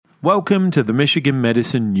Welcome to the Michigan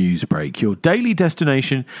Medicine News Break, your daily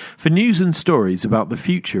destination for news and stories about the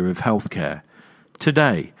future of healthcare.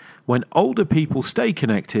 Today, when older people stay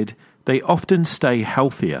connected, they often stay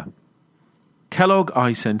healthier. Kellogg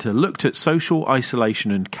Eye Center looked at social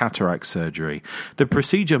isolation and cataract surgery, the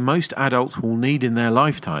procedure most adults will need in their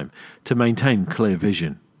lifetime to maintain clear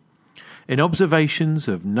vision. In observations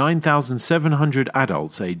of 9,700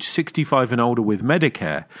 adults aged 65 and older with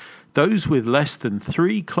Medicare, those with less than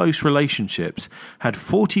 3 close relationships had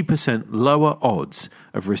 40% lower odds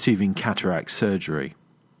of receiving cataract surgery.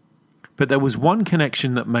 But there was one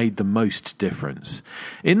connection that made the most difference.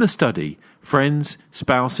 In the study, friends,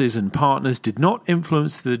 spouses, and partners did not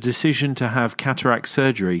influence the decision to have cataract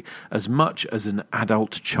surgery as much as an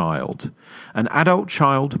adult child. An adult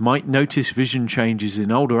child might notice vision changes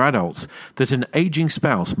in older adults that an aging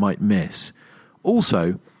spouse might miss.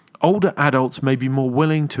 Also, older adults may be more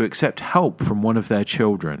willing to accept help from one of their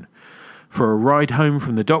children, for a ride home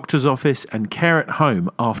from the doctor's office and care at home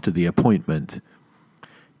after the appointment.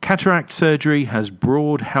 Cataract surgery has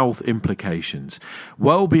broad health implications,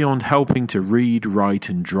 well beyond helping to read, write,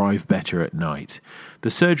 and drive better at night. The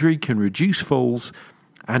surgery can reduce falls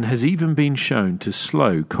and has even been shown to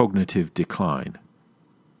slow cognitive decline.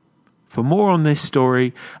 For more on this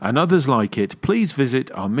story and others like it, please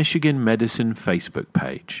visit our Michigan Medicine Facebook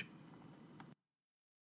page.